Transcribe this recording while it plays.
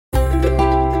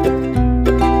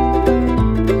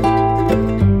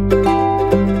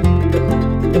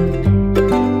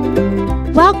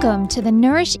Welcome to the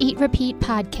Nourish, Eat, Repeat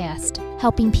podcast,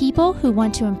 helping people who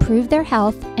want to improve their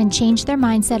health and change their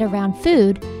mindset around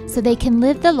food so they can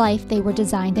live the life they were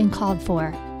designed and called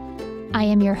for. I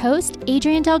am your host,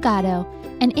 Adrienne Delgado,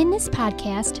 and in this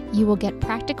podcast, you will get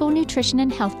practical nutrition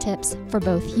and health tips for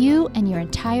both you and your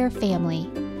entire family.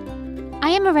 I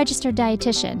am a registered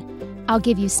dietitian. I'll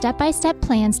give you step-by-step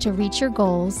plans to reach your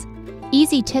goals,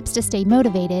 easy tips to stay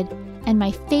motivated, and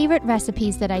my favorite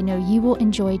recipes that I know you will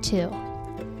enjoy too.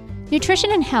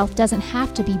 Nutrition and health doesn't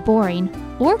have to be boring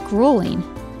or grueling.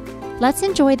 Let's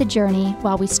enjoy the journey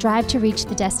while we strive to reach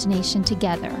the destination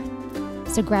together.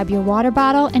 So grab your water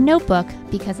bottle and notebook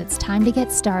because it's time to get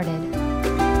started.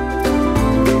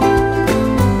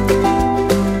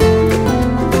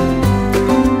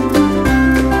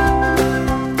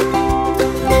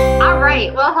 All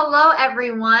right. Well, hello,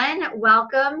 everyone.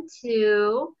 Welcome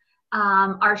to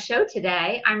our show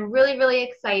today. I'm really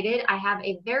excited. I have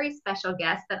a very special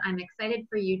guest that I'm excited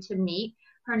for you to meet.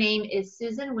 Her name is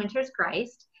Susan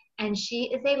Winters-Greist, and she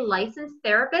is a licensed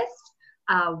therapist,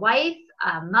 a wife,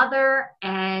 a mother,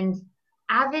 and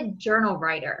avid journal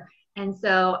writer. And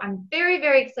so I'm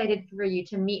very excited for you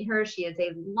to meet her. She is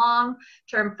a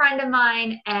long-term friend of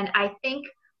mine, and I think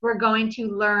we're going to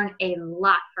learn a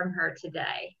lot from her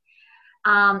today.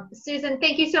 Susan,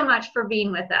 thank you so much for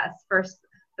being with us first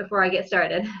before I get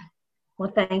started.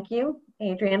 Well, thank you,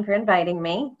 Adrienne, for inviting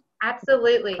me.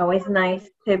 Absolutely. Always nice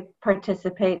to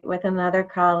participate with another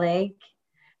colleague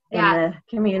in the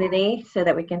community so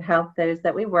that we can help those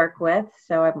that we work with.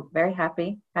 So I'm very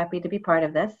happy to be part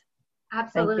of this.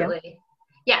 Absolutely.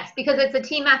 Yes, because it's a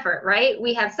team effort, right?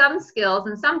 We have some skills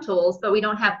and some tools, but we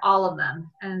don't have all of them.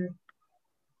 And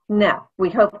no, we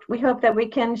hope that we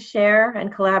can share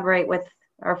and collaborate with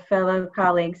our fellow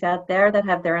colleagues out there that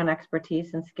have their own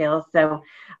expertise and skills. So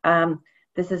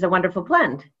this is a wonderful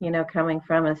blend, coming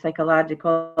from a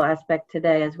psychological aspect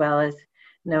today, as well as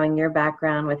knowing your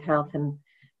background with health and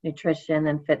nutrition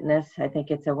and fitness. I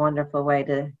think it's a wonderful way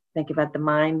to think about the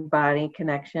mind-body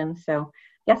connection. So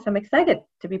yes, I'm excited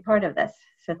to be part of this.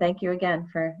 So thank you again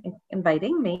for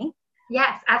inviting me.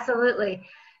 Yes, absolutely.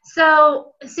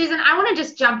 So Susan, I want to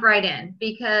just jump right in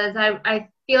because I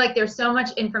feel like there's so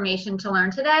much information to learn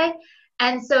today.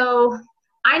 And so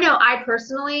I know I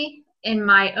personally, in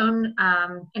my own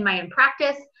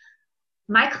practice,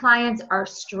 my clients are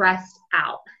stressed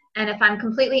out. And if I'm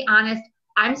completely honest,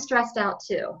 I'm stressed out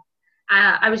too.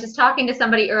 I was just talking to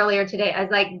somebody earlier today. I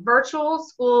was like, virtual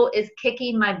school is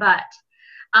kicking my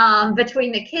butt.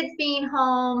 Between the kids being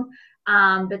home,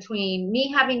 between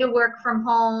me having to work from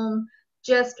home,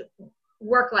 just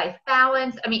work-life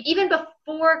balance. I mean, even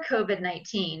before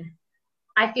COVID-19,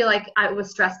 I feel like I was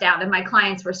stressed out and my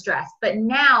clients were stressed. But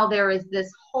now there is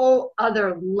this whole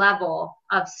other level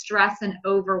of stress and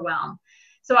overwhelm.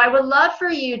 So I would love for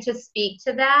you to speak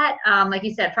to that. Like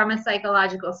you said, from a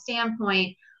psychological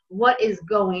standpoint, what is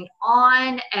going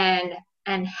on and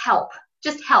help,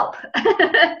 just help,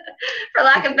 for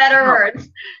lack of better words.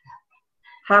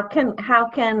 How can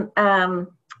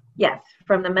yes,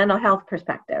 from the mental health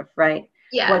perspective, right?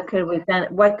 Yeah. What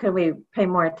could we pay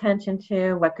more attention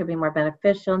to? What could be more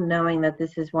beneficial, knowing that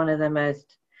this is one of the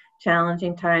most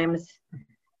challenging times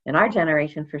in our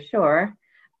generation for sure,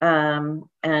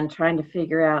 and trying to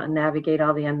figure out and navigate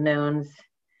all the unknowns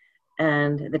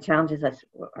and the challenges that's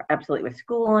absolutely with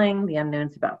schooling, the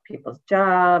unknowns about people's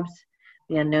jobs,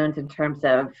 the unknowns in terms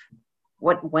of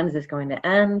when is this going to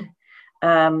end?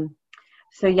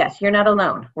 So yes, you're not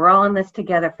alone. We're all in this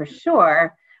together for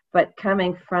sure, but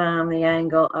coming from the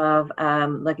angle of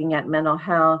looking at mental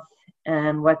health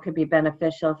and what could be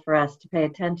beneficial for us to pay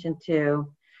attention to,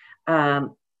 and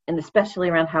especially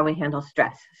around how we handle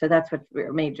stress. So that's what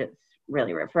we're just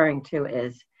really referring to,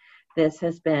 is this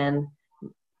has been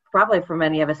probably for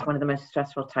many of us one of the most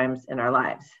stressful times in our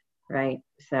lives, right?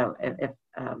 So if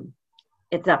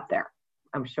it's up there,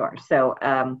 I'm sure. So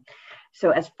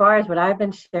as far as what I've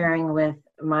been sharing with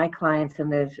my clients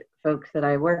and those folks that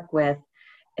I work with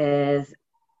is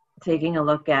taking a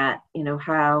look at,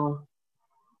 how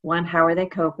are they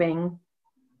coping?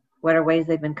 What are ways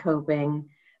they've been coping?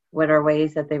 What are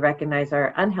ways that they recognize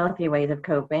are unhealthy ways of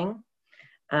coping,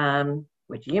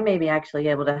 which you may be actually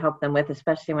able to help them with,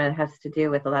 especially when it has to do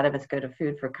with a lot of us go to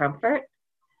food for comfort.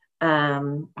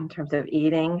 In terms of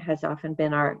eating has often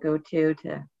been our go-to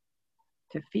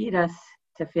to feed us,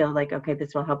 to feel like, okay,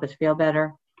 this will help us feel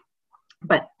better.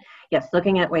 But yes,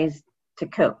 looking at ways to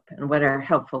cope and what are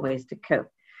helpful ways to cope.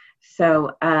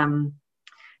 So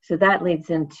that leads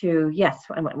into, yes,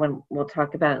 when we'll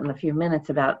talk about it in a few minutes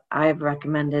about, I've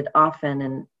recommended often,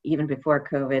 and even before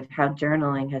COVID, how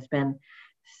journaling has been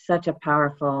such a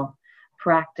powerful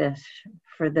practice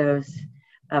for those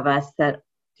of us that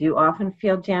do often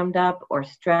feel jammed up or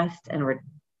stressed, and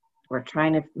we're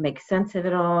trying to make sense of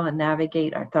it all and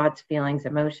navigate our thoughts, feelings,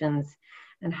 emotions,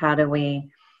 and how do we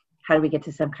get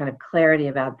to some kind of clarity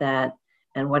about that,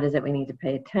 and what is it we need to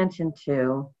pay attention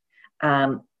to,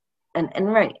 and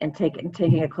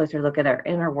taking a closer look at our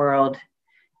inner world,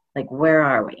 like where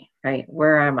are we, right?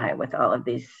 Where am I with all of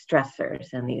these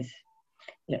stressors and these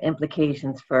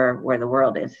implications for where the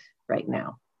world is right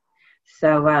now?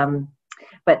 So,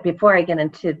 but before I get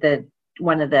into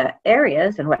one of the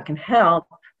areas and what can help,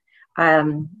 I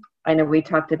know we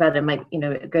talked about it might,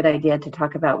 a good idea to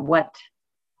talk about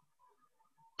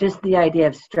just the idea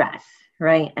of stress,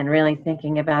 right? And really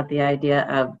thinking about the idea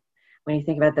of, when you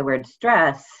think about the word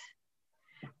stress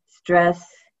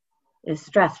is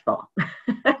stressful.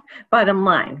 Bottom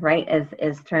line, right?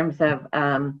 As terms of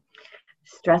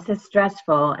stress is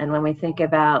stressful. And when we think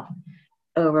about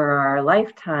over our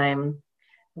lifetime,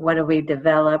 what have we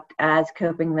developed as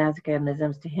coping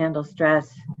mechanisms to handle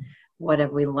stress? What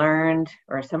have we learned,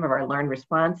 or some of our learned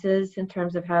responses in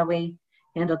terms of how we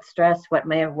handled stress? What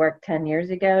may have worked 10 years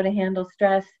ago to handle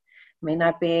stress may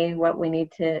not be what we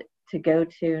need to go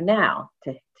to now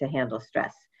to handle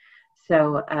stress.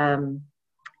 So,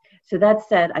 so that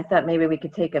said, I thought maybe we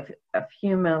could take a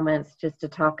few moments just to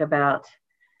talk about,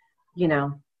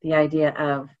 the idea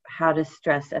of how does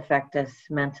stress affect us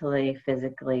mentally,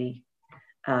 physically,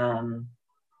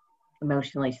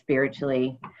 emotionally,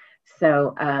 spiritually.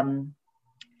 So,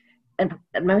 and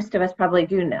most of us probably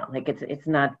do know, like it's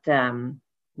not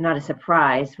a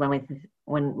surprise when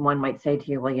one might say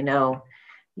to you, well,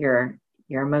 your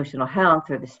emotional health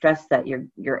or the stress that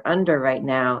you're under right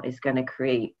now is going to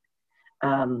create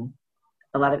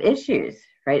a lot of issues,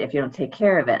 right? If you don't take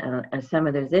care of it, and some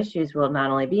of those issues will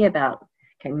not only be about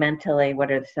mentally,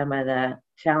 what are some of the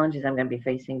challenges I'm going to be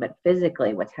facing, but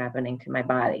physically, what's happening to my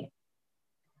body.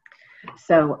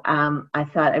 So I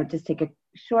thought I would just take a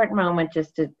short moment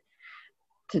just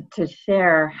to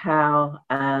share how,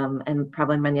 and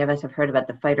probably many of us have heard about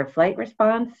the fight or flight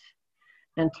response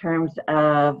in terms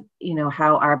of,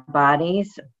 how our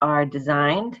bodies are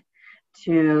designed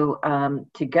to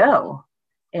go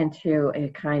into a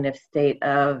kind of state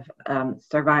of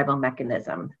survival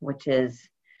mechanism, which is,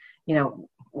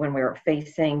 when we were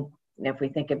facing, if we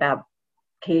think about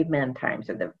caveman times,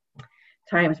 or the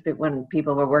times when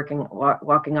people were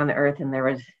walking on the earth and there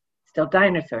was still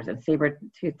dinosaurs and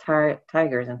saber-toothed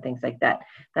tigers and things like that.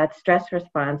 That stress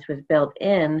response was built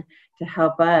in to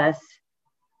help us,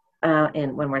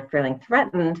 and when we're feeling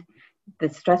threatened, the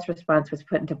stress response was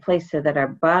put into place so that our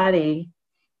body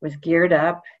was geared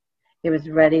up. It was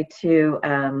ready to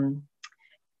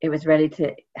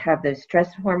have those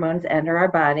stress hormones enter our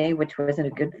body, which was in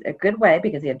a good way,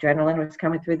 because the adrenaline was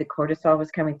coming through, the cortisol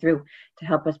was coming through to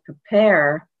help us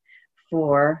prepare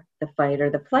for the fight or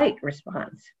the flight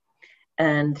response.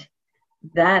 And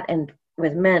that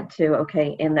was meant to,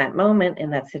 okay, in that moment, in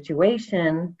that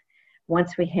situation,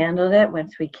 once we handled it,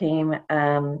 once we came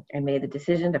and made the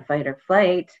decision to fight or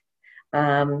flight,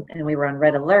 and we were on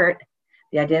red alert,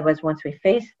 the idea was once we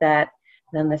faced that,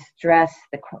 then the stress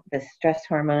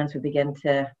hormones would begin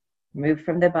to move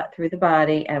through the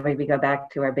body, and we go back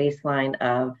to our baseline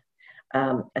of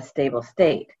a stable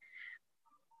state.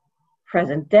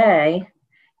 Present day,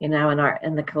 in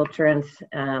the culture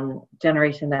and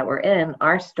generation that we're in,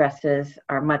 our stresses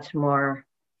are much more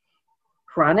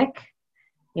chronic.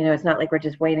 It's not like we're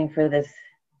just waiting for this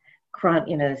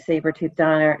saber-toothed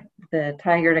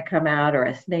tiger to come out, or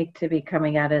a snake to be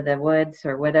coming out of the woods,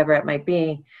 or whatever it might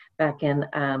be. Back in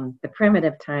the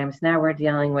primitive times, now we're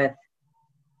dealing with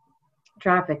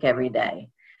traffic every day,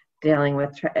 dealing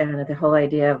with the whole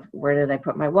idea of, where did I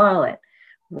put my wallet?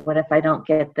 What if I don't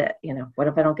get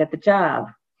the job?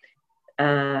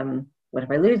 What if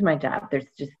I lose my job?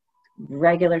 There's just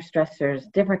regular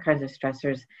stressors, different kinds of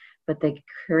stressors, but they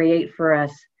create for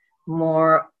us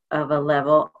more of a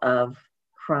level of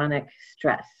chronic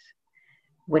stress,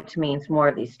 which means more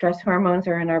of these stress hormones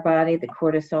are in our body, the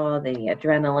cortisol, the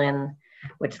adrenaline,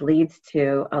 which leads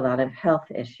to a lot of health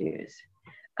issues.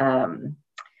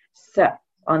 So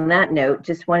on that note,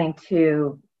 just wanting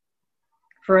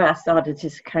for us all to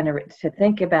just kind of to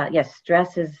think about, yes,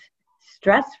 stress is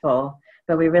stressful,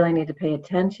 but we really need to pay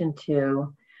attention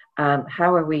to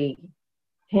how are we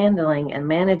handling and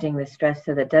managing the stress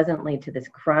so that it doesn't lead to this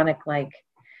chronic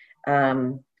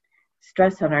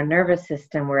stress on our nervous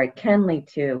system, where it can lead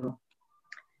to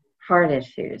heart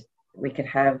issues. We could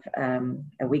have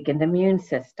a weakened immune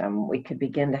system. We could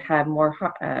begin to have more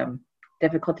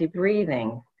difficulty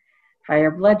breathing,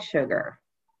 higher blood sugar.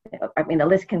 I mean, the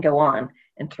list can go on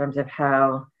in terms of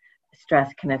how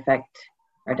stress can affect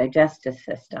our digestive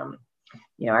system,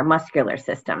 our muscular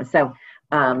system. So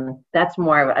that's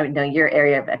more, I know your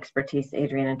area of expertise,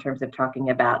 Adrienne, in terms of talking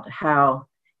about how,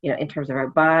 in terms of our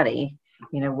body,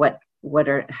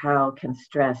 how can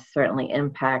stress certainly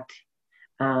impact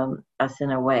us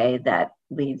in a way that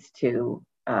leads to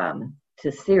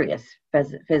serious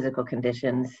physical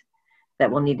conditions that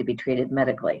will need to be treated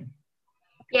medically.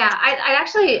 Yeah, I'd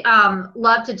actually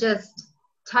love to just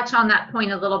touch on that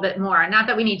point a little bit more. Not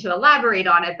that we need to elaborate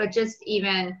on it, but just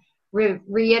even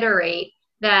reiterate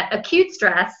that acute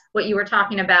stress, what you were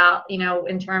talking about,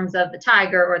 in terms of the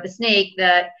tiger or the snake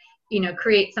that,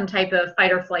 create some type of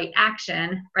fight or flight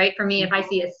action, right? For me, if I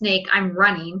see a snake, I'm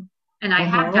running, and I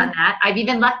have done that. I've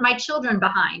even left my children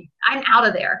behind. I'm out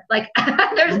of there. Like,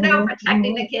 there's no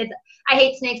protecting the kids. I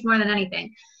hate snakes more than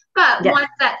anything. But once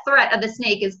that threat of the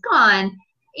snake is gone,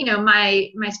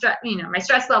 my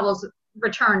stress levels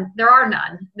return. There are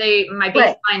none. My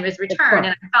baseline is returned,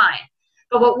 and I'm fine.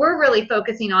 But what we're really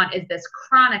focusing on is this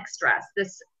chronic stress,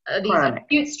 these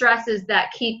acute stresses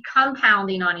that keep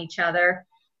compounding on each other.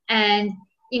 And,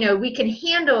 we can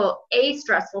handle a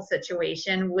stressful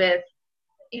situation with,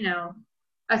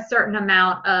 a certain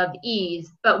amount of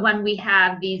ease. But when we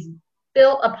have these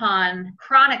built upon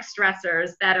chronic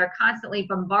stressors that are constantly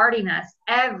bombarding us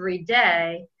every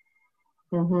day,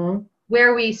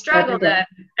 where we struggle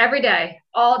every day,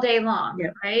 all day long,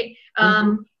 right?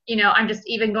 I'm just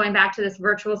even going back to this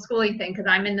virtual schooling thing because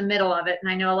I'm in the middle of it. And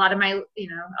I know a lot of a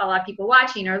lot of people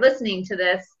watching or listening to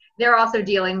this, they're also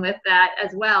dealing with that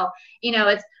as well.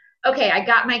 It's, okay, I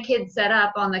got my kids set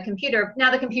up on the computer. Now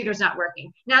the computer's not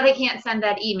working. Now they can't send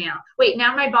that email. Wait,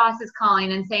 now my boss is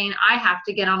calling and saying I have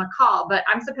to get on a call, but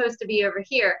I'm supposed to be over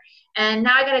here. And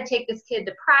now I got to take this kid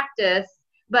to practice,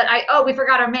 but we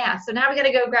forgot our mask. So now we got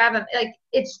to go grab him. Like,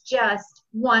 it's just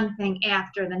one thing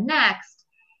after the next.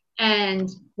 And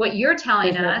what you're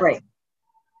telling us,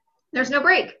 there's no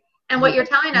break. And what you're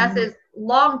telling us is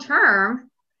long-term.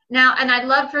 Now, and I'd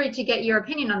love for you to get your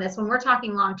opinion on this. When we're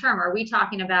talking long-term, are we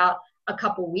talking about a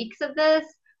couple weeks of this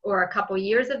or a couple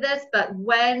years of this? But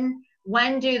when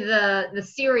do the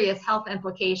serious health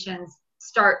implications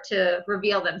start to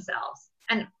reveal themselves?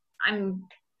 And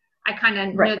I kind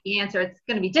of know the answer. It's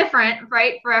going to be different,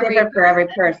 right? For every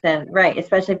person, right?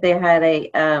 Especially if they had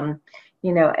an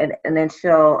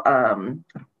initial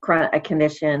chronic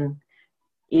condition,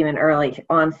 even early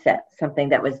onset, something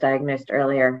that was diagnosed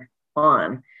earlier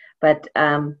on. But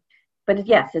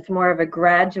yes, it's more of a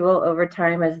gradual over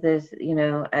time as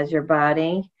as your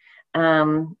body,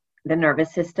 the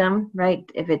nervous system, right?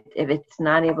 If it's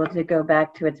not able to go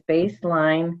back to its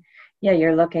baseline,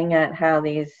 you're looking at how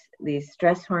these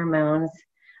stress hormones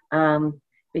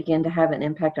begin to have an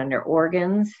impact on your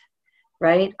organs,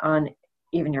 right? On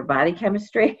even your body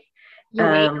chemistry,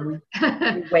 your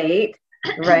weight.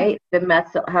 Right,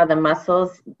 how the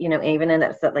muscles, even in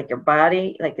that, like your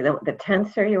body, like the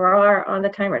tenser you are on the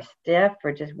time, or stiff,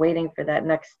 or just waiting for that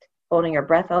next, holding your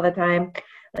breath all the time,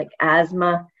 like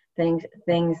asthma, things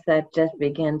that just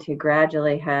begin to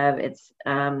gradually have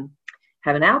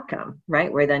have an outcome,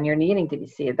 right, where then you're needing to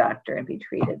see a doctor and be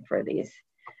treated for these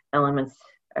elements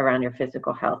around your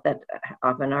physical health that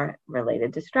often are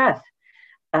related to stress.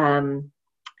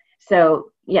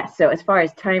 So as far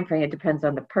as time frame, it depends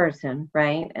on the person,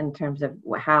 right? In terms of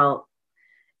how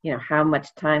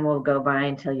much time will go by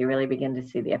until you really begin to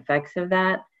see the effects of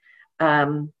that.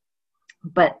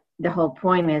 But the whole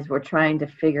point is we're trying to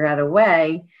figure out a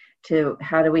way to,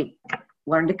 how do we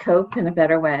learn to cope in a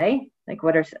better way? Like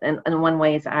and one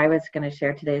way is I was going to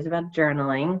share today is about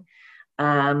journaling,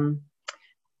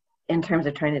 in terms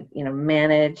of trying to,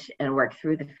 manage and work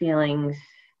through the feelings,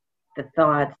 the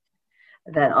thoughts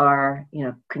that are,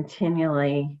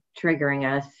 continually triggering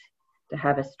us to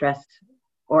have a stress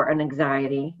or an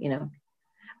anxiety,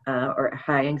 or a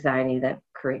high anxiety that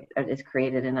is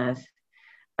created in us.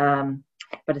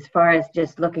 But as far as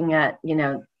just looking at,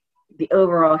 the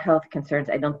overall health concerns,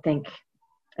 I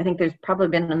think there's probably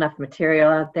been enough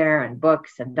material out there and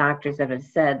books and doctors that have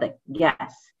said that,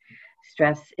 yes,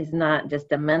 stress is not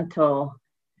just a mental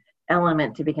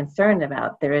element to be concerned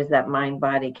about. There is that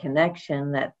mind-body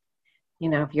connection that,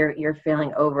 if you're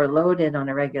feeling overloaded on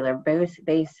a regular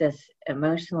basis,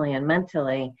 emotionally and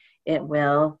mentally, it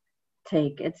will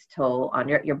take its toll on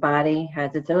your body.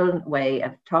 Has its own way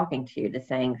of talking to you, to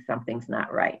saying something's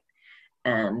not right,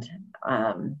 and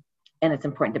it's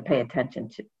important to pay attention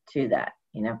to that.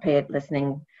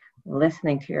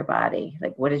 Listening to your body.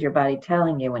 Like, what is your body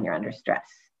telling you when you're under stress,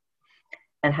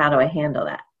 and how do I handle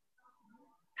that?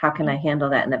 How can I handle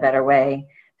that in a better way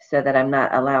so that I'm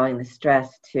not allowing the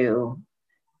stress to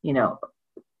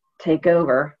take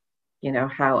over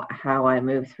how I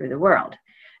move through the world.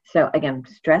 So again,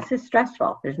 stress is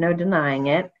stressful. There's no denying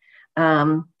it.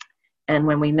 And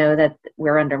when we know that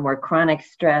we're under more chronic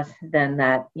stress than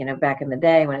that, back in the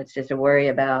day when it's just a worry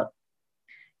about,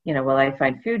 will I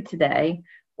find food today?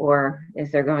 Or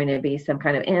is there going to be some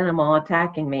kind of animal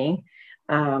attacking me?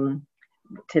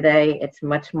 Today,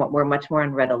 we're much more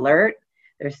on red alert.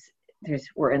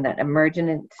 We're in that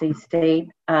emergency state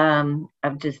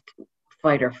of just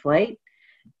fight or flight.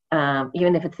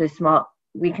 Even if it's a small,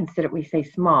 we say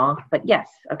small, but yes,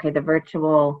 okay, the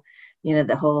virtual,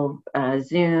 the whole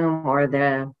Zoom or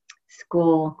the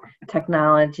school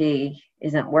technology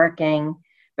isn't working,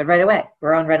 but right away,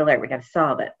 we're on red alert. We got to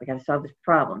solve it. We got to solve this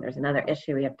problem. There's another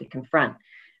issue we have to confront.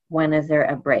 When is there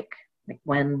a break? Like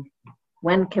when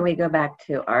can we go back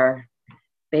to our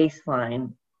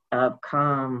baseline of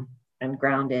calm and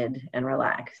grounded and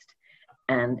relaxed?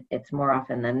 And it's more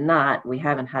often than not, we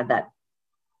haven't had that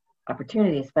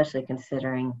opportunity, especially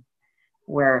considering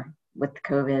where with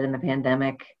COVID and the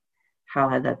pandemic,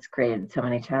 how that's created so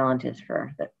many challenges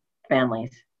for the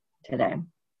families today.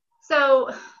 So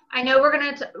I know we're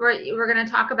gonna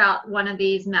talk about one of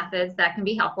these methods that can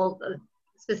be helpful,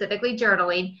 specifically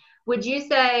journaling. Would you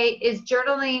say, is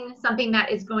journaling something that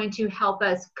is going to help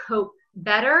us cope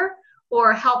better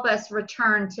or help us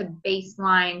return to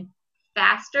baseline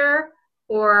faster,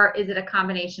 or is it a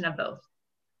combination of both?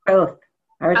 Both.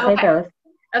 I would say both.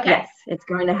 Okay. Yes, it's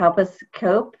going to help us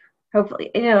cope.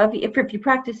 Hopefully, if you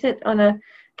practice it on a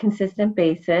consistent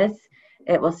basis,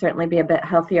 it will certainly be a bit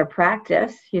healthier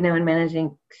practice, in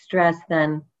managing stress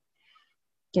than,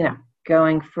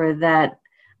 going for that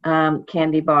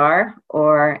candy bar,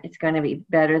 or it's going to be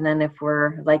better than if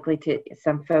we're likely to,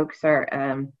 some folks are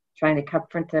trying to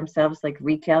comfort themselves, like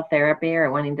retail therapy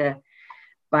or wanting to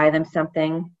buy them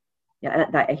something. Yeah,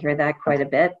 I hear that quite a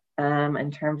bit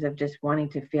in terms of just wanting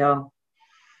to feel,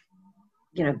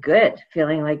 good,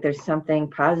 feeling like there's something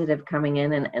positive coming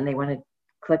in, and they want to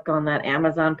click on that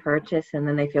Amazon purchase, and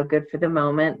then they feel good for the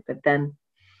moment, but then,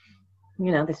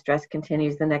 the stress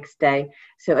continues the next day.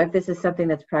 So if this is something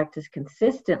that's practiced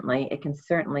consistently, it can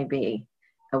certainly be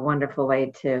a wonderful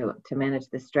way to manage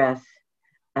the stress.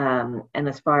 And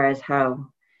as far as how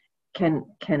can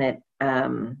it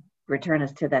return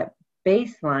us to that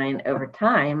baseline over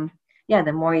time,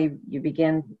 the more you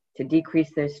begin to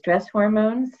decrease those stress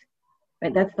hormones,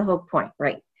 right? That's the whole point,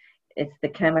 right? It's the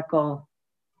chemical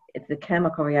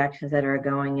reactions that are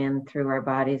going in through our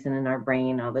bodies and in our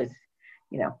brain, all those,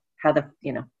 how the,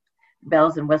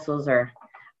 bells and whistles are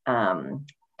kind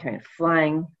of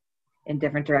flying in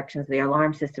different directions. The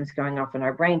alarm system's going off in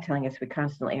our brain, telling us we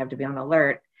constantly have to be on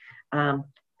alert.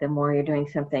 The more you're doing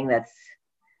something that's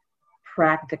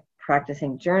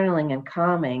practicing journaling and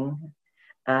calming,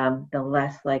 the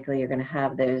less likely you're going to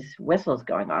have those whistles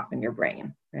going off in your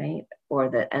brain, right? Or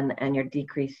and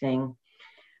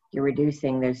you're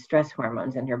reducing those stress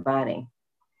hormones in your body.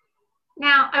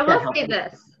 Now, I will say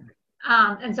this,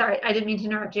 and sorry, I didn't mean to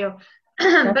interrupt you,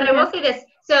 but I will say this.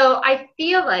 So I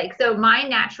feel like, my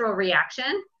natural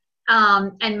reaction,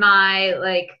 and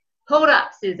my hold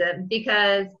up, Susan,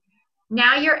 because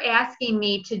now you're asking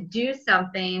me to do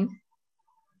something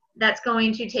that's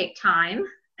going to take time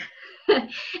and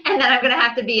that I'm going to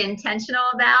have to be intentional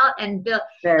about and build.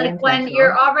 When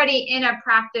you're already in a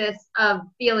practice of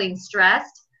feeling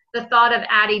stressed, the thought of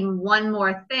adding one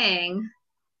more thing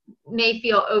may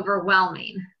feel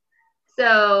overwhelming.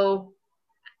 So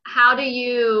how do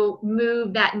you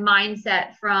move that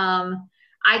mindset from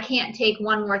I can't take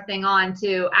one more thing on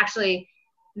to actually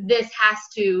this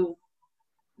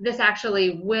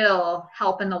actually will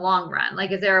help in the long run?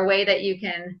 Is there a way that you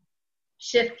can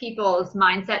shift people's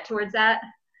mindset towards that?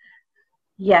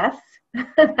 Yes,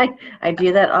 I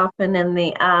do that often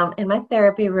in my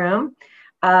therapy room.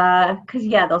 Because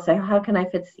they'll say, how can I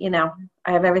fit,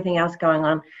 I have everything else going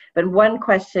on. But one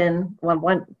question,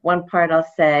 one part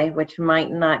I'll say, which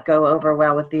might not go over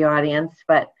well with the audience,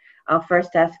 but I'll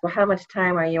first ask, well, how much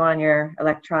time are you on your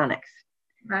electronics?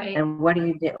 Right. And what are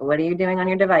you doing on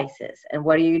your devices? And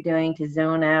what are you doing to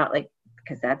zone out?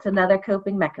 Because that's another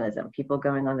coping mechanism. People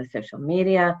going on the social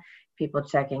media, people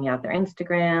checking out their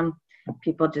Instagram,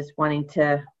 people just wanting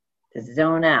to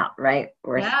zone out, right?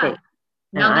 Or escape.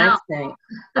 And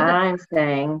I'm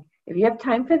saying, if you have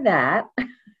time for that,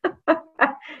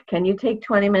 can you take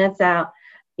 20 minutes out,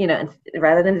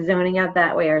 rather than zoning out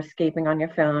that way or escaping on your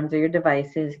phones or your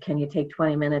devices, can you take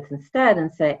 20 minutes instead and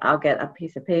say, I'll get a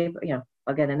piece of paper,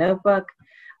 I'll get a notebook,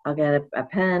 I'll get a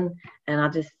pen, and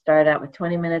I'll just start out with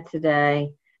 20 minutes a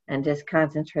day and just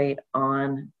concentrate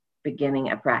on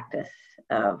beginning a practice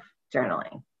of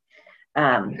journaling.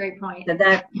 Great point. So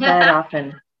that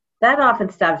often that often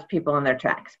stops people in their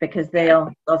tracks, because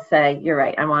they'll say, you're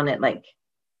right, I'm on it like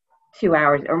 2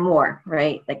 hours or more,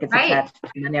 right? Like it's attached to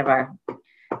many of our,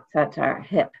 it's our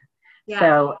hip.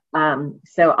 Yeah.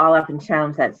 So I'll often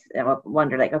challenge that. I'll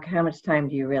wonder, like, okay, how much time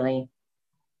do you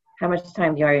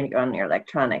on your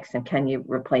electronics, and can you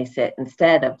replace it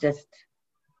instead of just,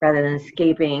 rather than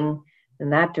escaping in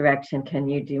that direction, can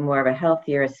you do more of a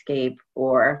healthier escape,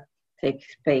 or take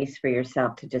space for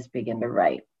yourself to just begin to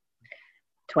write?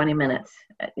 20 minutes,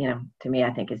 to me,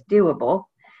 I think is doable.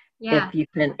 Yeah. If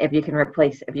you can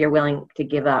replace, if you're willing to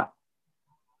give up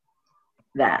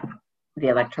the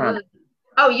electronic.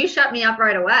 Oh, you shut me up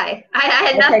right away. I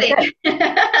had nothing.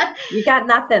 You got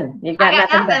nothing. I got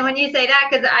nothing when you say that,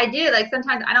 because I do, like,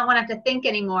 sometimes I don't want to have to think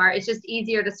anymore. It's just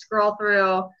easier to scroll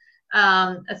through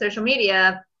a social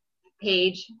media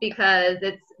page because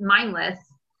it's mindless,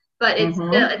 but it's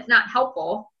still, it's not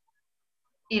helpful,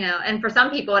 and for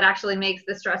some people it actually makes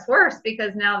the stress worse,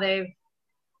 because now they've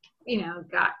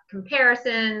got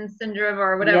comparison syndrome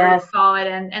or whatever you call it,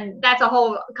 and that's a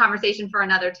whole conversation for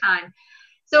another time.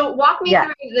 So walk me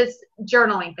through this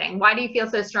journaling thing. Why do you feel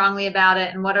so strongly about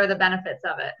it, and what are the benefits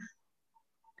of it?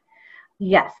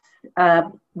 Yes.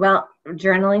 Well,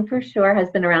 journaling for sure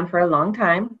has been around for a long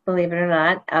time, believe it or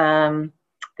not.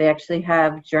 They actually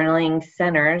have journaling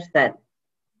centers that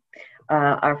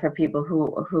are for people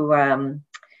who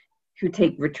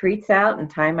take retreats out and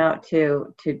time out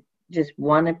to just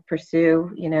want to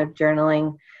pursue,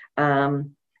 journaling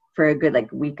for a good, like,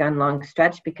 week-long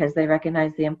stretch, because they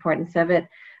recognize the importance of it.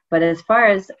 But as far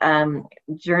as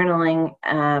journaling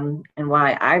and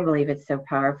why I believe it's so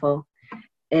powerful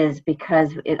is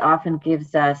because it often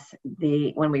gives us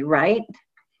when we write,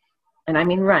 and I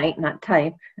mean write, not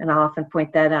type, and I'll often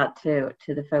point that out to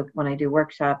the folk when I do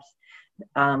workshops,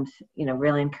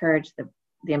 really encourage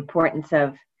the importance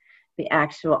of the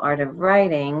actual art of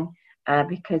writing,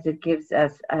 because it gives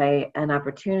us an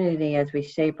opportunity as we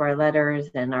shape our letters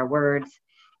and our words.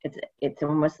 It's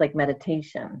almost like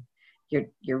meditation.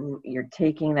 You're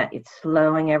taking that, it's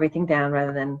slowing everything down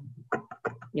rather than,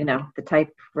 the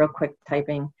real quick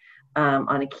typing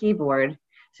on a keyboard.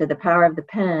 So the power of the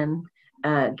pen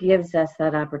gives us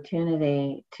that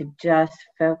opportunity to just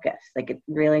focus,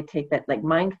 really take that, like,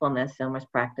 mindfulness almost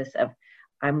practice of,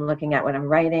 I'm looking at what I'm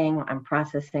writing, I'm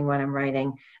processing what I'm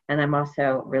writing, and I'm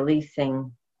also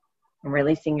releasing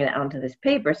it onto this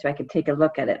paper so I could take a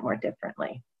look at it more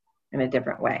differently, in a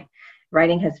different way.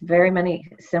 Writing has very many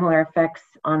similar effects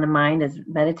on the mind as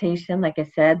meditation. Like I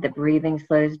said, the breathing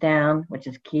slows down, which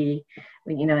is key,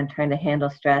 in trying to handle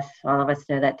stress. All of us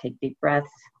know that. Take deep breaths.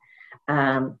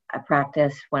 A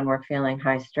practice when we're feeling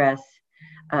high stress.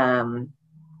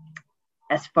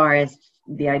 As far as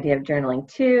the idea of journaling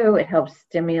too, it helps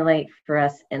stimulate for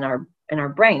us in our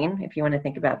brain. If you want to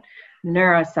think about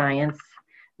neuroscience,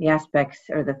 the aspects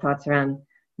or the thoughts around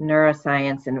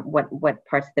neuroscience and what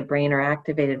parts of the brain are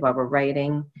activated while we're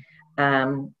writing,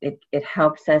 it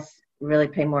helps us really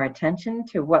pay more attention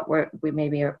to what we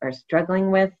maybe are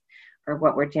struggling with, or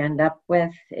what we're jammed up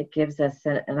with. It gives us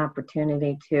an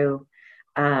opportunity to,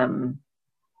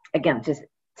 again, just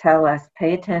tell us,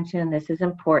 pay attention, this is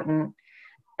important.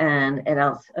 And it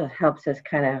also helps us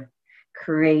kind of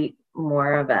create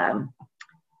more of a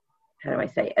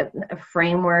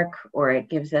framework, or it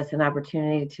gives us an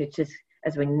opportunity to just,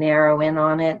 as we narrow in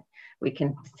on it, we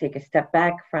can take a step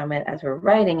back from it as we're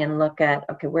writing and look at,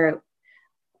 okay,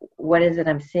 what is it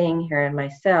I'm seeing here in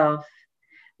myself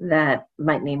that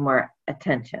might need more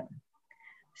attention?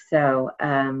 So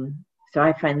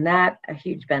I find that a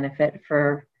huge benefit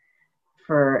for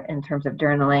in terms of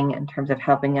journaling, in terms of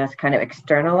helping us kind of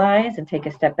externalize and take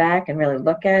a step back and really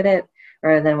look at it,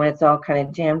 rather than when it's all kind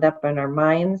of jammed up in our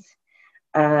minds.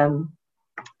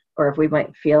 Or if we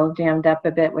might feel jammed up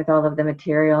a bit with all of the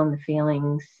material and the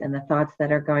feelings and the thoughts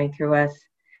that are going through us.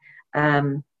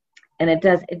 And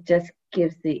it just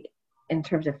gives in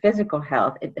terms of physical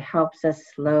health, it helps us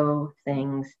slow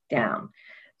things down.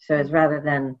 So as rather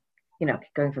than,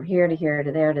 going from here to here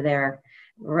to there to there,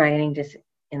 writing just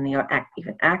in the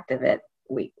act of it,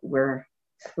 we're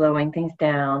slowing things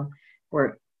down.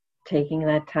 We're taking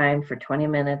that time for 20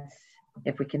 minutes.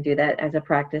 If we can do that as a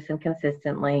practice and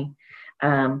consistently,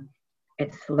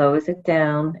 it slows it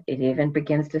down. It even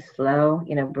begins to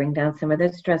bring down some of the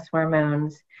stress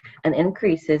hormones, and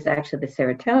increases actually the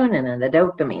serotonin and the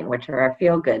dopamine, which are our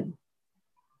feel-good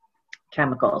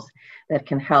chemicals that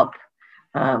can help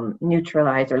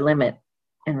neutralize or limit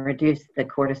and reduce the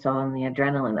cortisol and the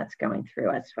adrenaline that's going through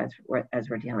us as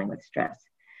we're dealing with stress.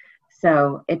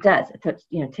 So it does.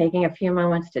 Taking a few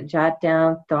moments to jot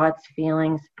down thoughts,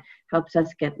 feelings, helps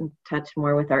us get in touch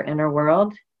more with our inner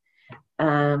world.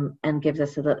 and gives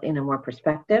us a little, more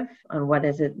perspective on what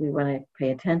is it we want to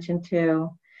pay attention to.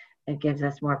 It gives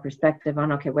us more perspective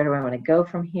on, okay, where do I want to go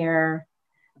from here?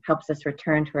 Helps us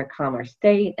return to a calmer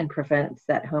state and prevents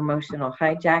that emotional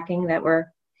hijacking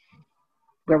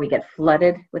where we get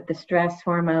flooded with the stress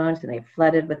hormones and they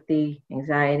flooded with the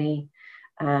anxiety.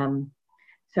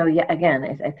 So yeah,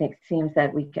 again, I think it seems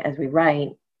that as we write,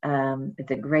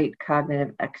 it's a great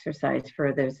cognitive exercise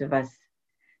for those of us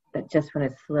that just want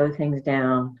to slow things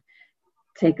down,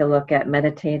 take a look at,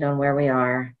 meditate on where we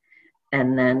are,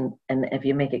 and if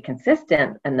you make it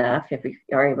consistent enough, if we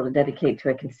are able to dedicate to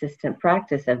a consistent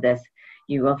practice of this,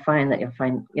 you will find that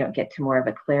you'll get to more of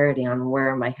a clarity on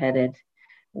where am I headed,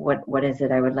 what is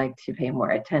it I would like to pay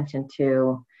more attention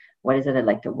to, what is it I'd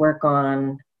like to work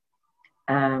on.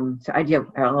 So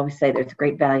I'll always say there's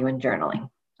great value in journaling.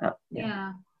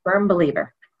 Yeah. Firm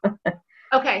believer.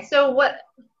 Okay, so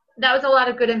that was a lot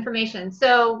of good information.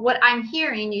 So what I'm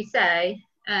hearing you say,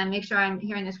 and make sure I'm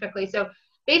hearing this correctly. So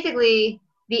basically,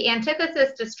 the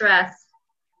antithesis to stress,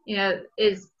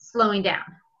 is slowing down.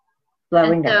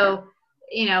 So,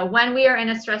 when we are in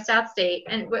a stressed out state,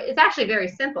 and it's actually very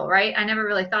simple, right? I never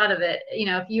really thought of it.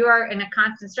 If you are in a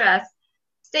constant stress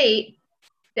state,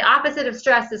 the opposite of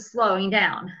stress is slowing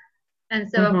down. And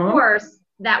so, of course,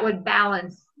 that would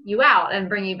balance you out and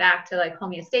bring you back to like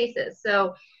homeostasis.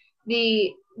 So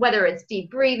whether it's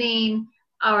deep breathing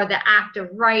or the act of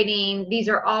writing, these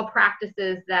are all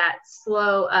practices that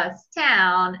slow us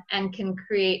down and can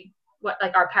create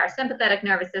our parasympathetic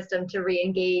nervous system to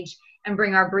re-engage and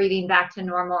bring our breathing back to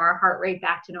normal, our heart rate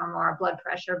back to normal, our blood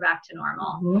pressure back to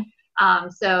normal.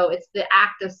 So it's the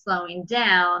act of slowing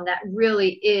down that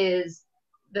really is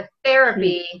the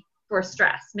therapy for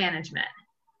stress management,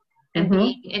 and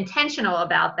being intentional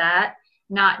about that,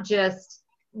 not just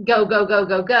go, go, go,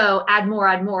 go, go, add more,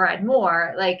 add more, add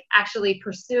more, like actually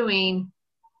pursuing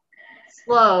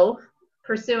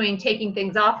taking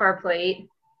things off our plate,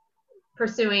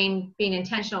 pursuing being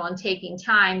intentional and taking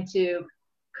time to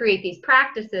create these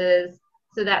practices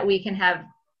so that we can have,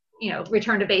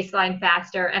 return to baseline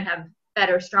faster and have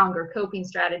better, stronger coping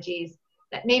strategies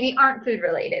that maybe aren't food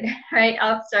related, right?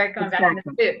 I'll start going back into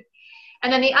food.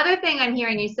 And then the other thing I'm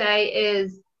hearing you say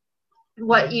is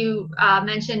what you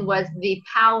mentioned was the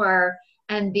power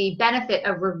and the benefit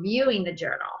of reviewing the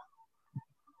journal.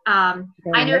 I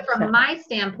know from my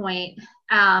standpoint,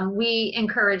 we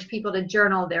encourage people to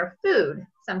journal their food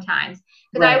sometimes,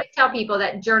 because I always tell people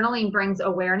that journaling brings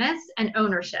awareness and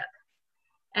ownership.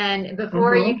 And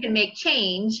before you can make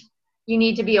change, you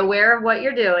need to be aware of what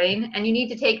you're doing, and you need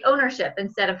to take ownership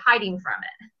instead of hiding from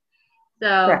it.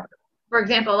 So, for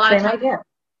example, a lot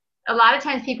of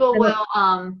times people will,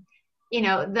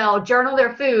 they'll journal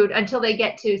their food until they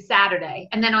get to Saturday,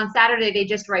 and then on Saturday they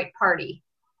just write party.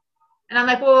 And I'm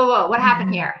like, whoa, what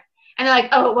happened here? And they're like,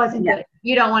 oh, it wasn't good.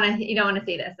 You don't want to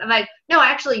see this. I'm like, no, I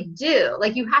actually do.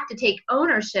 Like, you have to take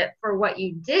ownership for what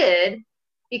you did,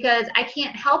 because I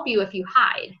can't help you if you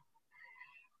hide.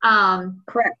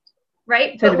 Correct.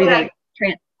 Right? So to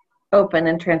be open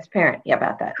and transparent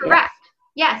about that. Correct.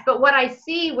 Yes. But what I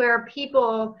see where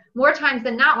people, more times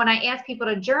than not, when I ask people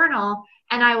to journal,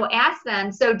 and I will ask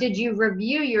them, so did you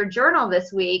review your journal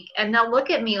this week? And they'll look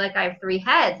at me like I have three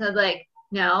heads. And I'm like,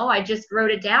 no, I just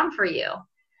wrote it down for you.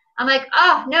 I'm like,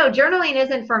 oh, no, journaling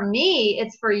isn't for me.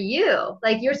 It's for you.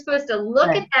 Like, you're supposed to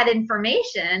look at that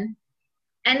information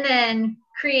and then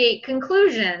create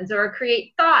conclusions or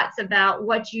create thoughts about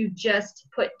what you just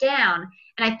put down.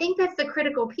 And I think that's the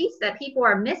critical piece that people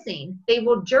are missing. They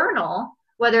will journal,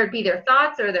 whether it be their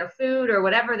thoughts or their food or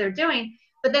whatever they're doing,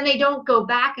 but then they don't go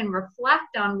back and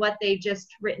reflect on what they've just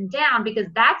written down, because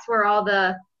that's where all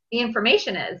the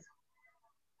information is.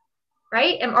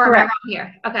 Right? Or am I wrong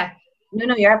here? Okay.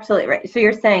 No, you're absolutely right. So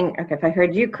you're saying, okay, if I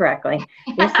heard you correctly,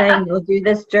 you're saying you'll do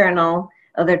this journal,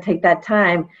 they'll take that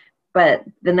time, but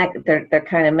they're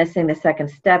kind of missing the second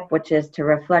step, which is to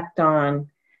reflect on,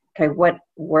 okay,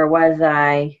 where was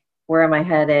I, where am I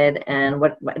headed, and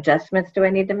what adjustments do I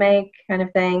need to make, kind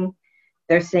of thing.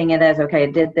 They're seeing it as, okay,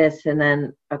 I did this, and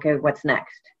then, okay, what's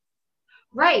next?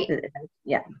 Right.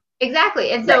 Yeah. Exactly.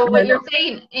 And so what you're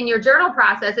saying in your journal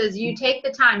process is you take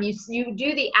the time, you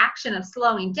do the action of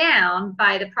slowing down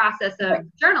by the process of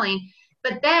journaling,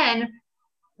 but then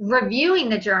reviewing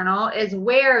the journal is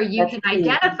where you can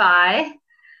identify,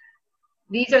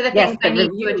 these are the things I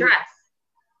need to address.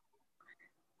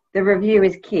 The review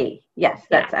is key. Yes,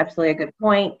 that's absolutely a good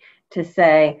point to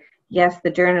say, yes, the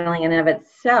journaling in and of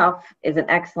itself is an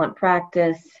excellent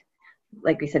practice.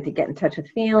 Like we said, to get in touch with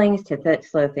feelings, to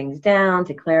slow things down,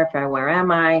 to clarify where am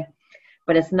I.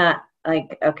 But it's not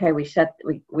like, okay,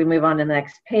 we move on to the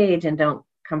next page and don't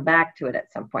come back to it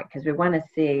at some point, because we want to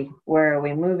see where are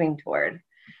we moving toward,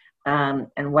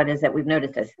 and what is it we've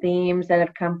noticed as themes that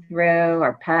have come through,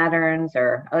 or patterns,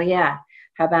 or, oh yeah,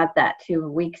 how about that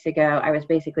 2 weeks ago I was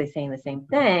basically saying the same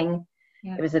thing.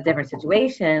 Yeah. It was a different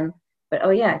situation, but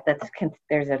oh yeah,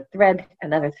 there's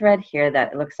another thread here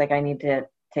that it looks like I need to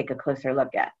take a closer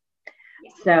look at.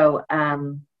 So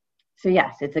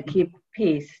yes, it's a key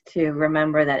piece to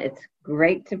remember that it's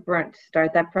great to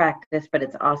start that practice, but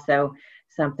it's also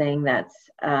something that's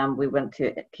we want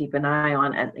to keep an eye on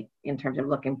in terms of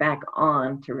looking back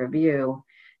on to review.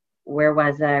 Where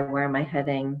was I? Where am I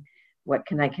heading? What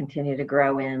can I continue to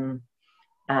grow in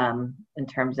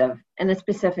terms of, and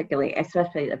especially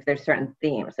if there's certain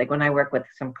themes, like when I work with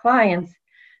some clients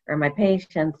or my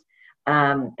patients,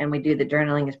 and we do the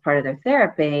journaling as part of their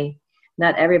therapy,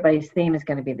 not everybody's theme is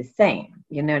going to be the same.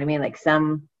 You know what I mean? Like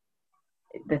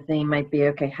the theme might be,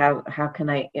 okay, how can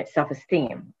I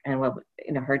self-esteem?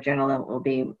 And her journal will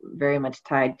be very much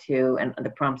tied to, and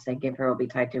the prompts I give her will be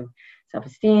tied to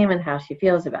self-esteem and how she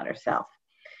feels about herself.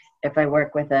 If I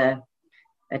work with a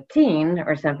teen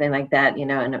or something like that,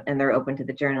 and they're open to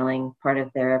the journaling part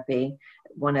of therapy,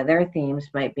 one of their themes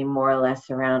might be more or less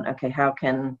around, okay, how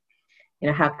can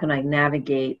I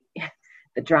navigate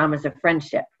the dramas of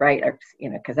friendship, right? Or,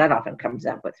 because that often comes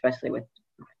up, especially with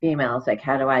females, like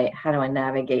how do I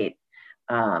navigate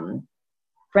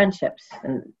friendships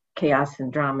and chaos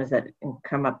and dramas that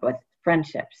come up with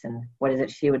friendships, and what is it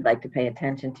she would like to pay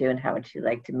attention to, and how would she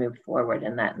like to move forward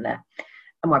in a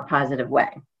more positive way.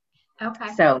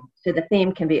 Okay. So the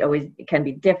theme can be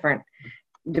different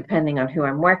depending on who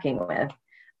I'm working with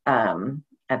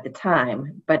at the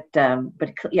time. But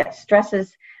yeah, stress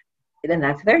is, and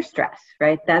that's their stress,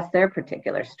 right? That's their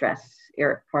particular stress,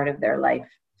 or part of their life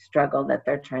struggle that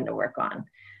they're trying to work on.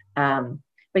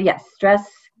 But yes, stress,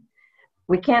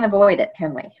 we can't avoid it,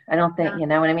 can we? I don't think, you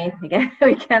know what I mean?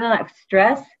 We cannot.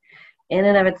 Stress in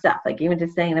and of itself, like even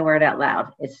just saying the word out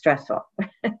loud, is stressful.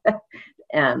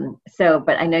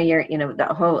 But I know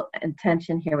the whole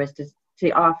intention here was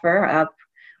to offer up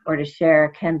or to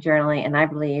share journaling. And I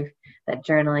believe that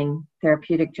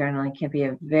therapeutic journaling, can be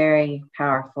a very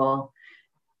powerful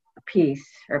piece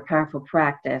or powerful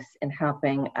practice in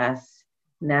helping us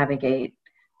navigate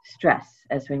stress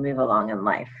as we move along in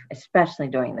life, especially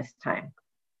during this time.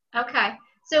 Okay.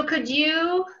 So could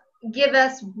you give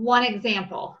us one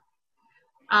example?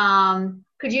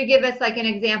 Could you give us like an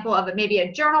example of maybe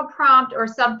a journal prompt or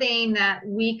something that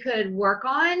we could work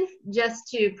on just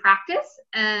to practice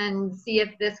and see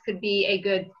if this could be a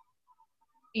good,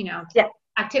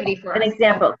 activity for us? An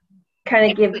example,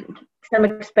 kind of give some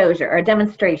exposure or a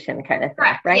demonstration kind of thing,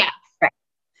 Correct. right? Yes. Right.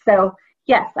 So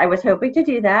yes, I was hoping to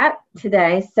do that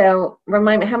today. So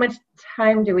remind me, how much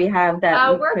time do we have?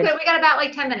 We're good. We got about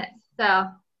like 10 minutes. So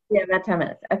yeah, about 10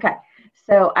 minutes. Okay.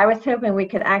 So I was hoping we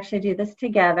could actually do this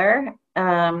together.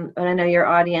 And I know your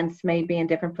audience may be in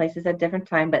different places at different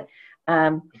time, but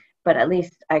at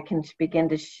least I can begin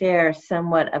to share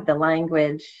somewhat of the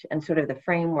language and sort of the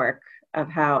framework of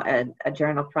how a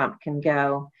journal prompt can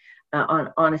go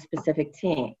on a specific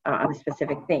theme.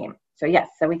 So yes,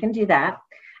 so we can do that.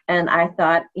 And I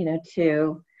thought,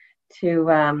 to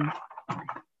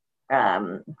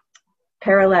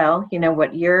parallel,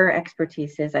 what your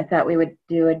expertise is, I thought we would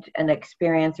do an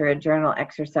experience or a journal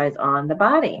exercise on the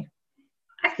body.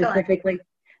 excellent.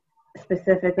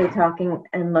 Specifically talking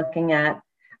and looking at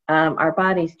our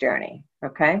body's journey.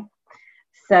 Okay.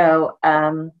 So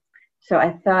I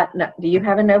thought, do you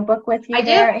have a notebook with you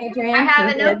there, Adrienne? I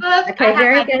have a notebook. Okay, I have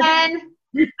very my good. pen.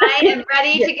 I am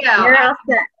ready to go. You're all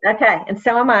set. Okay, and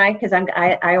so am I, because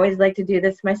I always like to do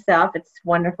this myself. It's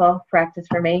wonderful practice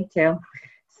for me too.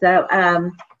 So,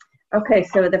 okay,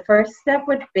 so the first step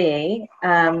would be,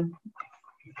 I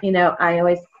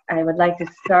would like to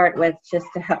start with just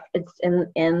to help. It's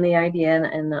in the idea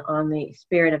and on the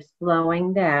spirit of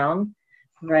slowing down,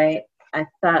 right? I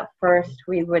thought first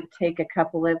we would take a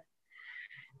couple of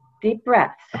deep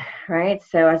breaths, right?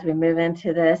 So as we move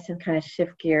into this and kind of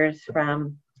shift gears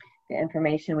from the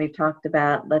information we've talked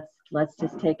about, let's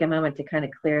just take a moment to kind of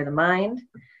clear the mind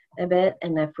a bit.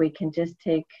 And if we can just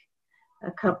take a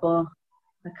couple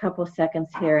seconds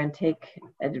here and take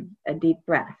a deep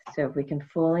breath. So if we can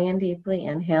fully and deeply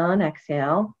inhale and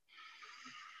exhale.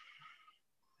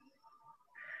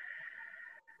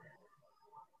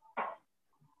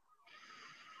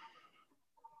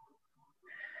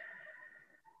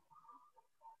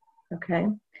 Okay.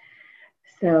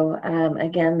 So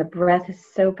again, the breath is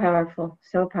so powerful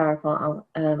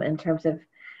in terms of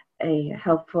a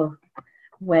helpful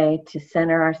way to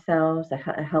center ourselves,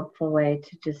 a helpful way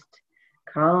to just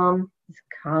calm just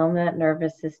calm that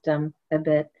nervous system a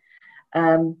bit.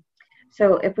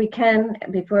 So if we can,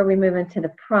 before we move into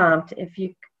the prompt, if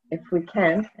we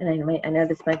can, and I know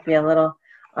this might be a little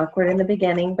awkward in the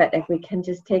beginning, but if we can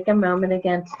just take a moment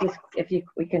again to just,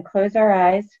 we can close our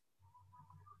eyes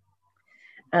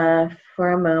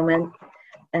for a moment,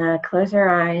 close our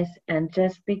eyes and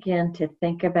just begin to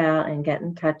think about and get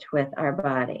in touch with our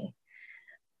body.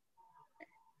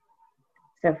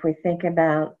 So if we think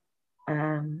about,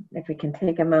 if we can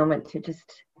take a moment to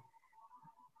just,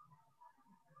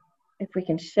 if we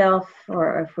can shelf,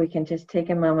 or if we can just take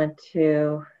a moment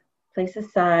to place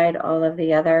aside all of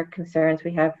the other concerns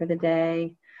we have for the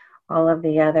day, all of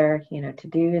the other,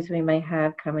 to-dos we may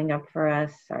have coming up for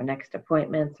us, our next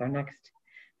appointments, our next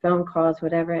phone calls,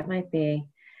 whatever it might be.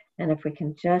 And if we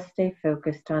can just stay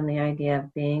focused on the idea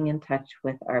of being in touch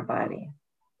with our body.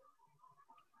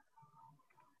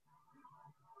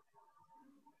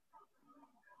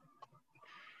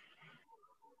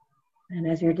 And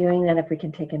as you're doing that, if we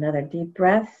can take another deep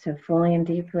breath, so fully and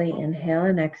deeply inhale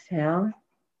and exhale.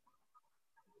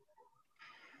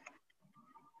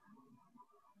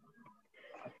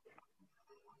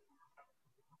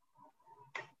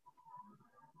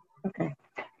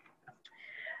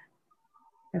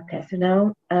 Okay, so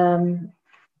now,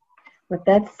 with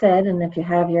that said, and if you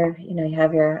have your,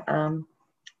 an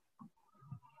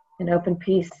open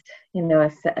piece,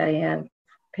 a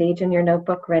page in your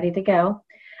notebook ready to go,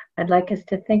 I'd like us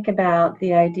to think about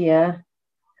the idea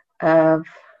of,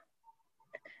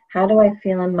 how do I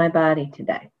feel in my body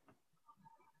today?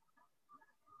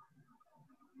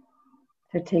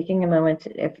 So taking a moment,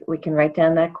 if we can write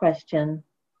down that question,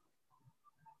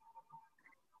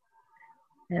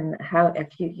 and how, if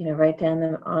you write down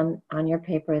them on your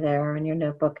paper there or in your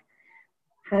notebook,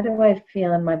 how do I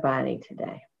feel in my body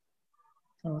today?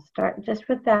 So we'll start just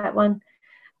with that one.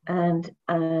 And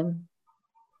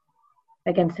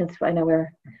again, since I know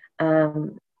we're,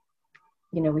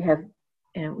 we have,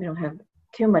 we don't have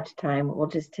too much time, we'll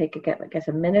just take, I guess,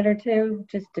 a minute or two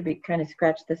just to be kind of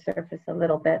scratch the surface a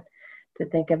little bit, to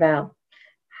think about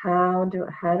how do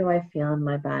I feel in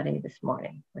my body this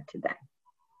morning or today?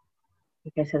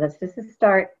 Okay, so that's just a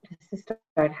start.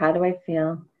 How do I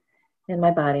feel in my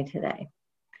body today?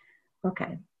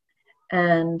 Okay,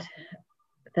 and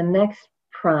the next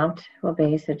prompt will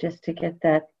be, so just to get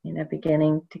that,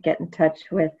 beginning to get in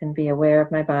touch with and be aware of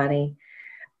my body,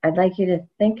 I'd like you to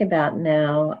think about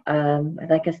now, I'd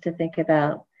like us to think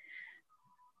about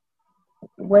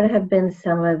what have been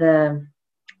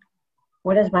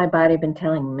what has my body been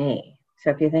telling me? So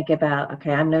if you think about,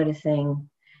 okay, I'm noticing,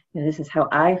 this is how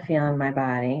I feel in my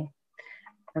body.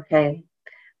 Okay,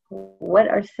 what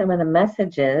are some of the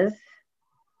messages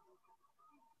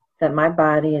that my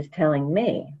body is telling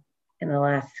me in the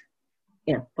last,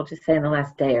 we'll just say in the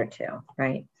last day or two,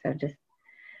 right? So just,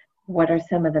 what are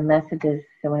some of the messages?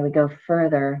 So when we go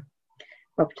further,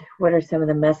 what are some of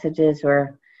the messages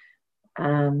or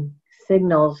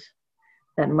signals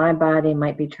that my body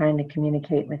might be trying to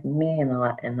communicate with me in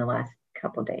the last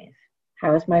couple of days?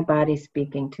 How is my body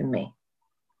speaking to me?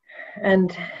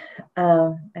 And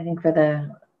I think for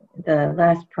the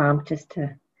last prompt, just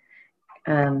to,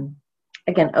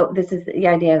 again, this is the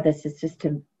idea of this is just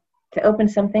to open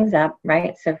some things up,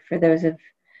 right? So for those of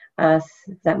us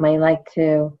that would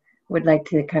like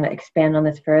to kind of expand on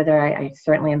this further, I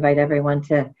certainly invite everyone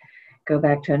to go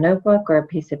back to a notebook or a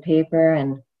piece of paper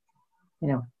and,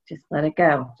 just let it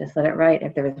go. Just let it write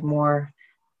if there was more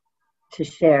to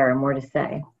share or more to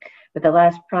say. But the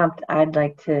last prompt I'd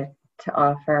like to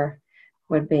offer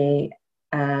would be,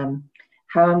 how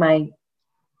am I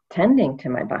tending to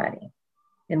my body?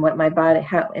 And what my body,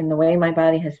 in the way my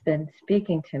body has been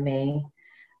speaking to me,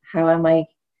 how am I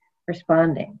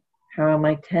responding? How am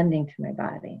I tending to my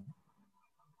body?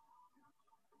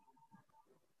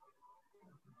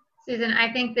 Susan,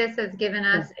 I think this has given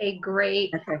us a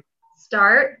great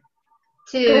start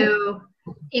to,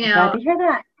 Glad to hear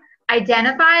that.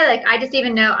 Identify, I just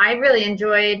even know I really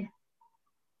enjoyed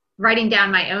writing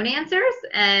down my own answers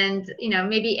and,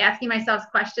 maybe asking myself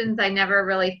questions I never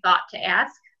really thought to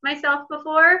ask myself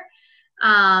before.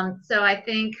 So I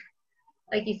think,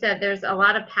 like you said, there's a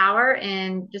lot of power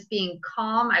in just being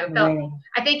calm.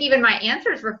 I think even my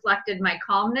answers reflected my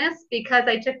calmness because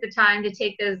I took the time to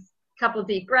take those couple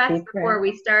deep breaths before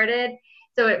we started.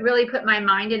 So it really put my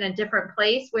mind in a different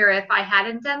place where if I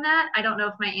hadn't done that, I don't know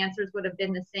if my answers would have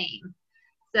been the same.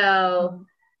 So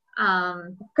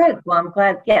good. Well, I'm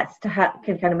glad, yes, can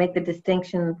kind of make the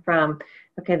distinction from,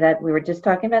 okay, that we were just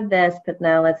talking about this, but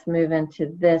now let's move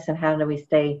into this and how do we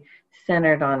stay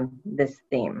centered on this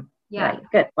theme, Yeah. Right.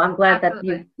 Good. Well, I'm glad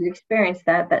Absolutely. that you experienced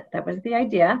that. That was the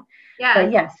idea. Yeah.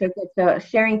 But yeah, so good. So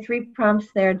sharing 3 prompts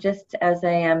there, just as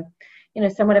a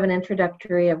somewhat of an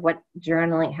introductory of how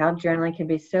journaling can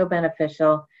be so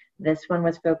beneficial. This one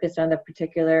was focused on the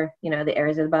particular, the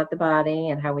areas about the body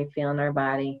and how we feel in our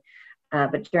body.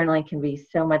 But journaling can be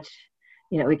so much,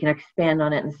 we can expand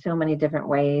on it in so many different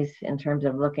ways in terms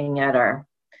of looking at our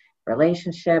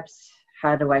relationships.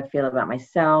 How do I feel about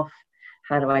myself?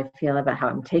 How do I feel about how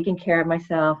I'm taking care of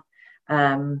myself?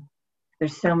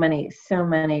 There's so many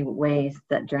ways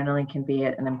that journaling can be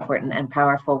an important and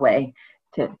powerful way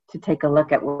to take a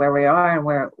look at where we are and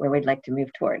where we'd like to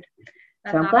move toward.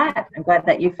 That's So I'm awesome. glad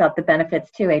that you felt the benefits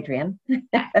too, Adrienne.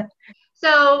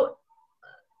 So,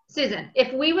 Susan,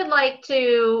 if we would like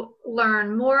to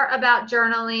learn more about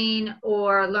journaling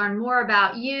or learn more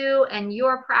about you and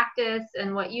your practice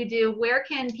and what you do, where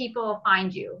can people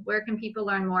find you? Where can people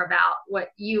learn more about what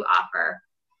you offer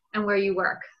and where you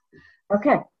work?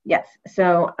 Okay. Yes.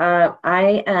 So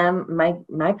I am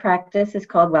my practice is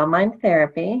called Well Mind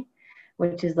Therapy,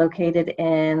 which is located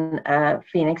in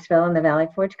Phoenixville in the Valley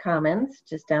Forge Commons,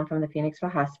 just down from the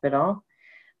Phoenixville Hospital.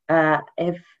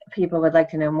 If people would like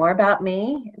to know more about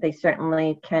me, they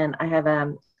certainly can. I have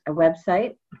a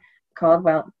website called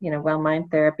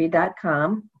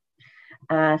wellmindtherapy.com.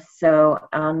 So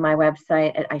on my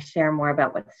website, I share more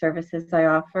about what services I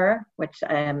offer, which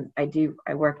I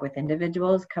work with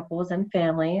individuals, couples, and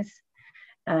families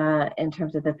in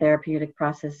terms of the therapeutic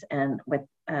process, and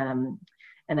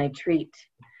I treat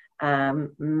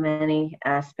many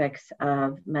aspects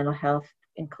of mental health,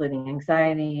 including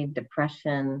anxiety,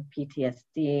 depression,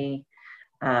 PTSD,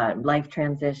 life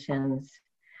transitions.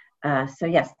 So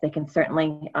yes, they can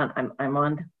certainly. I'm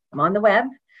on the web.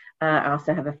 I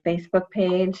also have a Facebook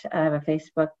page. I have a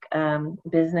Facebook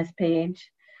business page.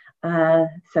 So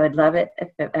I'd love it if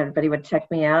everybody would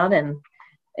check me out, and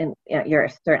you're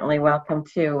certainly welcome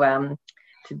to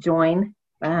join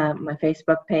my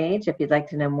Facebook page if you'd like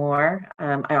to know more.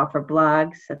 I offer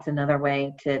blogs. That's another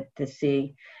way to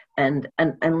see and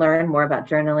learn more about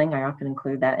journaling. I often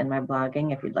include that in my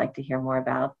blogging if you'd like to hear more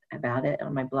about it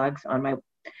on my blogs, on my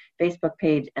Facebook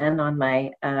page, and on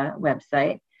my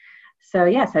website. So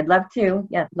yes, I'd love to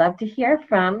hear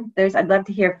from those. I'd love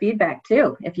to hear feedback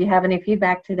too. If you have any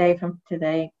feedback from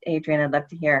today, Adrienne, I'd love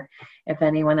to hear if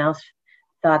anyone else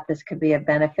thought this could be a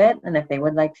benefit and if they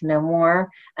would like to know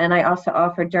more. And I also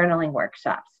offer journaling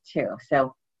workshops too.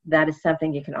 So that is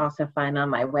something you can also find on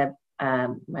my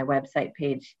website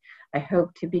page. I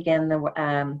hope to begin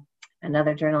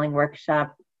another journaling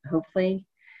workshop, hopefully,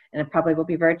 and it probably will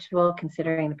be virtual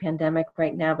considering the pandemic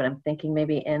right now, but I'm thinking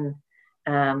maybe in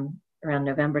around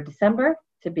November, December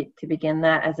to begin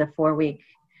that as a 4-week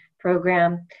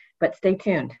program. But stay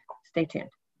tuned.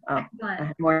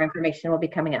 More information will be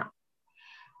coming out.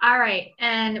 All right.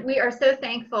 And we are so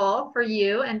thankful for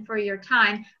you and for your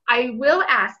time. I will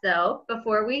ask, though,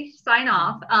 before we sign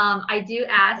off, I do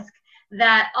ask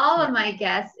that all of my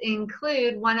guests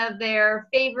include one of their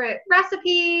favorite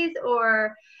recipes,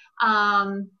 or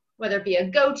whether it be a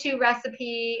go-to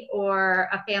recipe or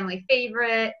a family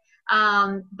favorite.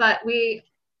 But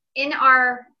in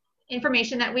our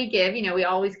information that we give, we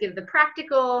always give the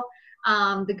practical,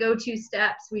 the go-to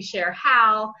steps, we share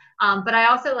how, but I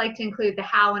also like to include the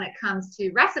how when it comes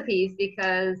to recipes,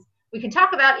 because we can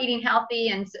talk about eating healthy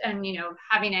and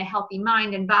having a healthy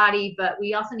mind and body, but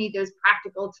we also need those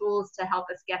practical tools to help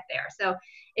us get there. So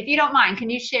if you don't mind, can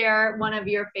you share one of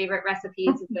your favorite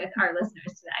recipes with our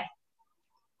listeners today?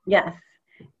 Yes.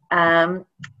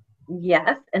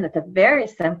 Yes, and it's a very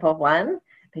simple one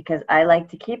because I like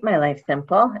to keep my life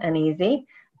simple and easy,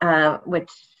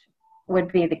 which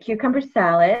would be the cucumber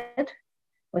salad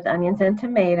with onions and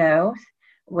tomatoes,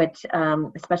 which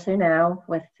especially now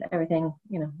with everything,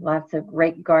 lots of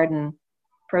great garden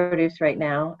produce right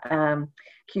now.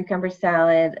 Cucumber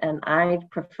salad, and I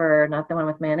prefer not the one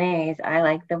with mayonnaise. I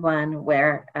like the one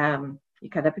where you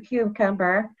cut up a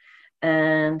cucumber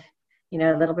and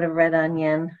a little bit of red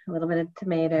onion, a little bit of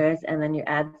tomatoes, and then you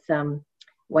add some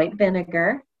white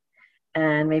vinegar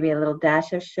and maybe a little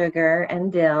dash of sugar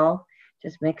and dill.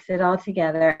 Just mix it all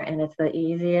together, and it's the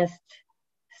easiest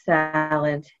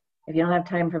salad. If you don't have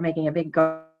time for making a big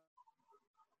garden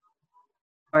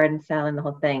salad and the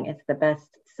whole thing, it's the best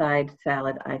side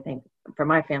salad, I think, for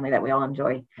my family that we all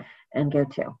enjoy and go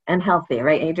to. And healthy,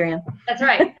 right, Adrienne? That's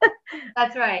right.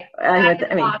 That's right. That's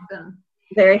awesome.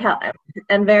 Very healthy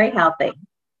and very healthy.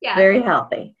 Yeah. Very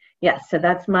healthy. Yes. So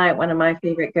that's one of my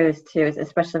favorite go-tos,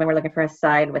 especially when we're looking for a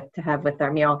side to have with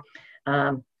our meal.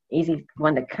 Easy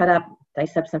one to cut up,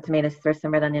 dice up some tomatoes, throw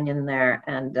some red onion in there,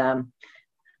 and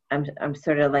I'm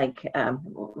sort of like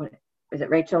is it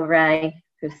Rachel Ray,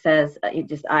 who says you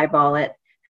just eyeball it.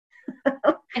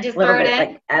 And just a little throw it bit, in.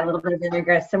 like add a little bit of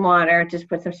vinegar, some water, just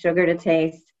put some sugar to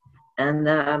taste, and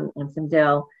some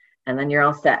dill, and then you're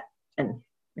all set. And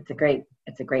it's a great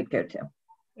go-to.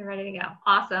 You're ready to go.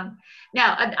 Awesome.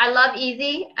 Now, I love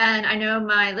easy, and I know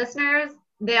my listeners,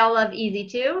 they all love easy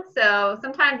too. So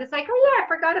sometimes it's like, oh yeah, I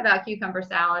forgot about cucumber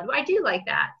salad. I do like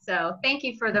that. So thank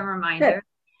you for the reminder.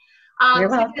 You're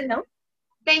welcome. Susan,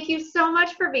 thank you so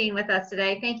much for being with us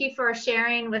today. Thank you for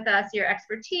sharing with us your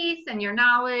expertise and your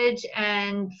knowledge,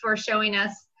 and for showing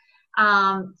us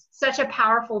such a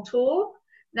powerful tool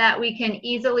that we can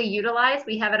easily utilize.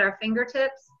 We have at our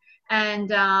fingertips, and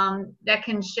that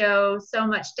can show so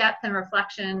much depth and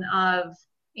reflection of,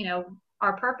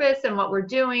 our purpose and what we're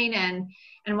doing, and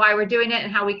why we're doing it,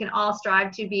 and how we can all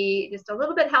strive to be just a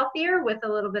little bit healthier with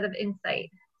a little bit of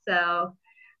insight. So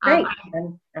great.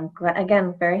 I'm glad,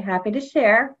 again, very happy to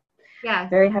share. Yeah.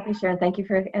 Very happy to share. And thank you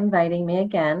for inviting me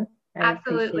again. I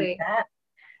Absolutely. appreciate that.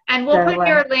 And we'll put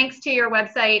your links to your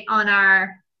website on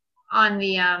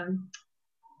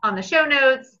the show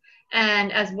notes,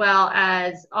 and as well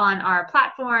as on our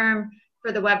platform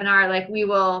for the webinar. Like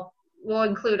we'll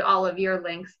include all of your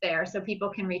links there, so people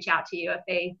can reach out to you if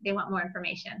they want more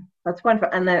information. That's wonderful.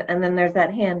 And then there's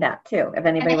that handout too. If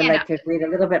anybody would like to read a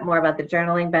little bit more about the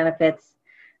journaling benefits,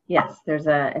 yes,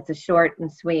 it's a short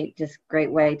and sweet, just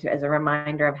great way as a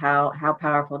reminder of how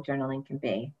powerful journaling can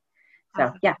be. So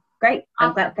awesome. Yeah, great. Awesome.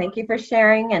 I'm glad. Thank you for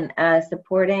sharing and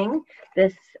supporting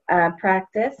this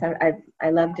practice. I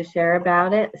love to share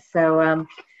about it. So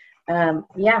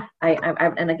yeah,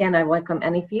 and again, I welcome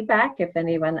any feedback. If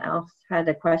anyone else had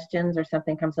a questions or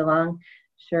something comes along,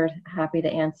 sure, happy to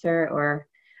answer or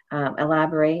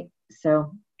elaborate.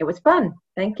 So it was fun.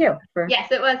 Thank you for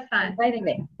yes, it was fun inviting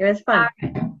me. It was fun.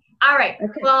 All right.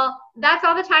 Okay. Well, that's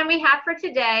all the time we have for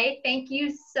today. Thank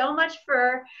you so much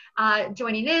for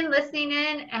joining in, listening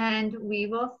in, and we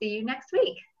will see you next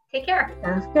week. Take care.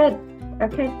 Sounds good.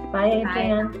 Okay. Bye,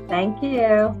 Adrienne. Bye. Thank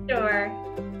you. Sure.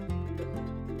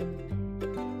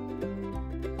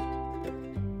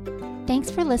 Thanks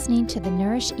for listening to the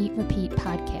Nourish, Eat, Repeat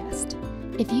podcast.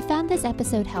 If you found this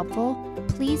episode helpful,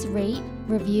 please rate,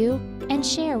 review, and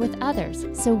share with others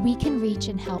so we can reach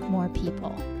and help more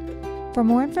people. For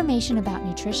more information about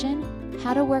nutrition,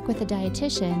 how to work with a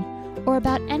dietitian, or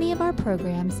about any of our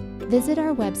programs, visit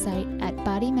our website at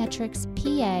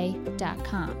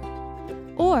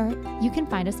bodymetricspa.com. Or you can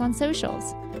find us on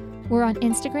socials. We're on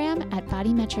Instagram at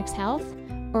Bodymetrics Health,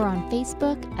 or on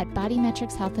Facebook at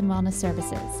Bodymetrics Health and Wellness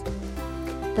Services.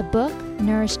 The book,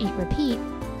 Nourish, Eat, Repeat,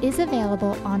 is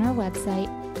available on our website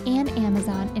and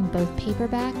Amazon in both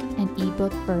paperback and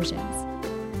ebook versions.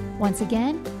 Once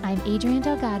again, I'm Adrienne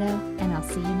Delgado, and I'll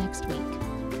see you next week.